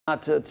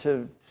Not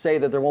to say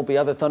that there won't be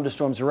other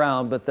thunderstorms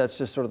around, but that's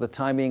just sort of the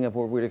timing of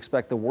where we'd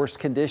expect the worst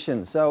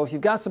conditions. So if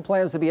you've got some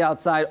plans to be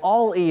outside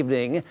all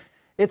evening,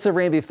 it's a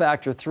rain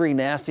factor 3,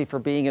 nasty for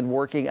being and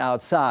working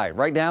outside.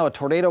 Right now, a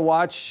tornado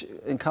watch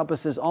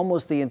encompasses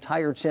almost the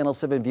entire Channel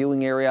 7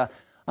 viewing area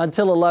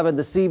until 11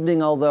 this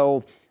evening,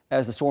 although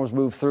as the storms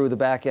move through, the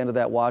back end of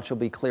that watch will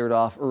be cleared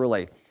off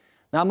early.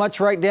 Not much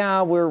right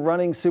now. We're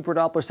running Super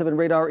Doppler 7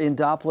 radar in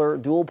Doppler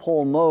dual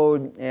pole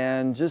mode,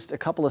 and just a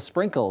couple of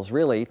sprinkles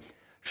really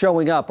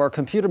showing up. Our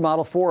computer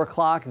model 4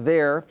 o'clock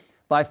there.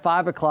 By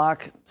 5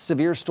 o'clock,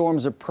 severe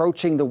storms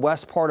approaching the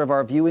west part of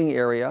our viewing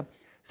area.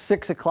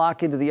 6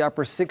 o'clock into the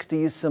upper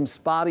 60s, some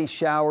spotty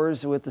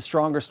showers with the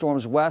stronger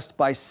storms west.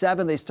 By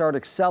 7, they start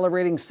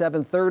accelerating.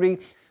 7:30,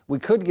 we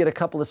could get a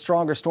couple of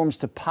stronger storms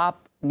to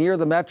pop near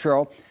the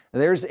metro.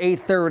 There's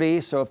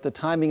 8:30, so if the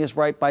timing is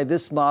right by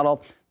this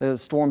model, the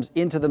storms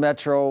into the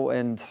metro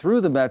and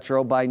through the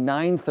metro by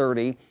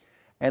 9:30.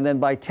 And then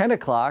by 10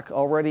 o'clock,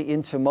 already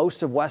into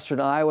most of western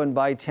Iowa, and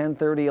by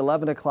 10:30,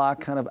 11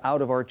 o'clock, kind of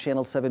out of our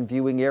Channel 7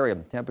 viewing area.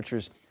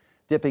 Temperatures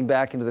dipping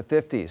back into the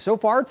 50s. So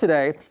far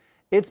today,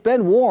 it's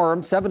been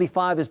warm.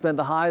 75 has been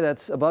the high.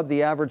 That's above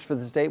the average for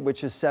the state,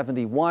 which is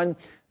 71.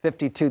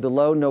 52 the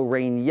low. No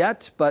rain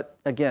yet, but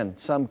again,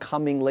 some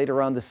coming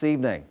later on this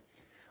evening.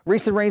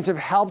 Recent rains have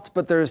helped,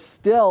 but there's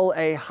still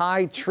a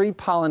high tree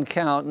pollen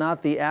count,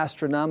 not the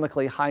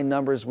astronomically high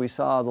numbers we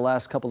saw the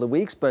last couple of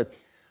weeks, but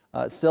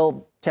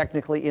still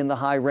technically in the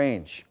high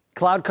range.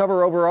 Cloud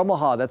cover over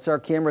Omaha. That's our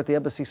camera at the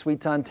Embassy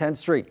Suites on 10th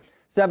Street.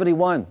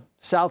 71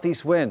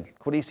 southeast wind.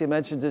 Quinicia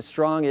mentions it's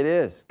strong. It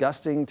is,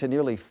 gusting to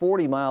nearly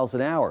 40 miles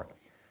an hour.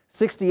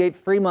 68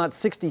 Fremont,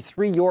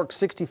 63 York,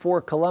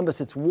 64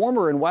 Columbus. It's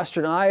warmer in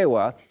western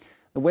Iowa.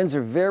 The winds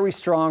are very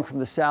strong from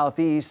the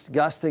southeast,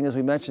 gusting, as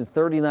we mentioned,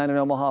 39 in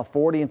Omaha,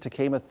 40 in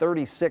Tacoma,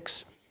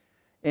 36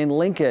 in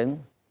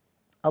Lincoln.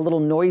 A little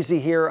noisy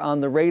here on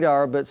the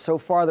radar, but so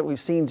far that we've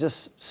seen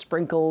just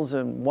sprinkles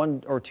and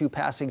 1 or 2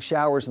 passing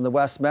showers in the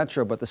west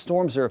metro. But the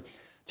storms are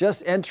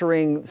just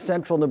entering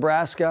central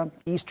Nebraska,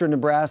 eastern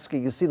Nebraska.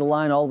 You can see the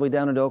line all the way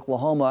down into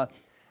Oklahoma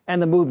and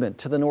the movement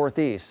to the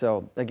northeast.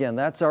 So again,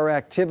 that's our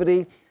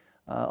activity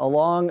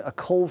along a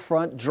cold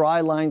front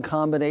dry line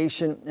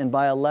combination, and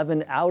by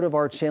 11 out of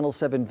our Channel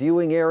 7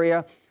 viewing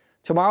area.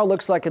 Tomorrow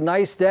looks like a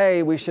nice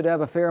day. We should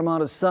have a fair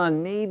amount of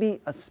sun,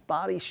 maybe a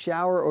spotty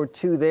shower or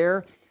 2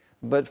 there,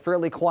 but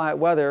fairly quiet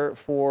weather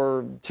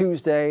for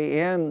Tuesday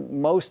and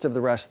most of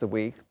the rest of the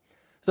week.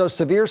 So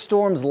severe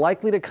storms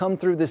likely to come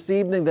through this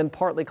evening, then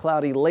partly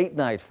cloudy late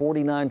night,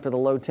 49 for the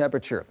low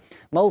temperature.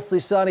 Mostly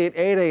sunny at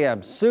 8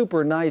 a.m.,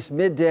 super nice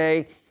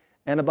midday,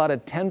 and about a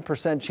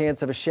 10%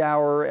 chance of a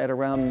shower at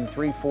around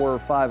 3, 4, or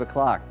 5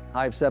 o'clock,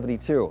 high of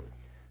 72.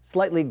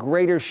 Slightly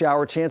greater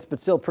shower chance,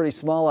 but still pretty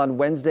small on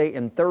Wednesday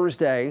and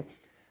Thursday.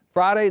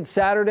 Friday and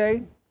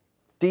Saturday,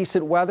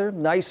 decent weather,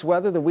 nice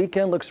weather. The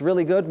weekend looks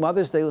really good.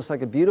 Mother's Day looks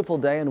like a beautiful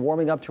day, and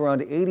warming up to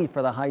around 80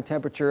 for the high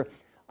temperature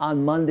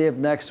on Monday of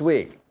next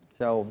week.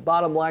 So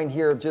bottom line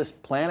here,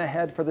 just plan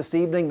ahead for this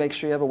evening. Make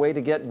sure you have a way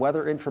to get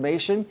weather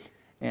information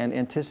and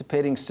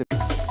anticipating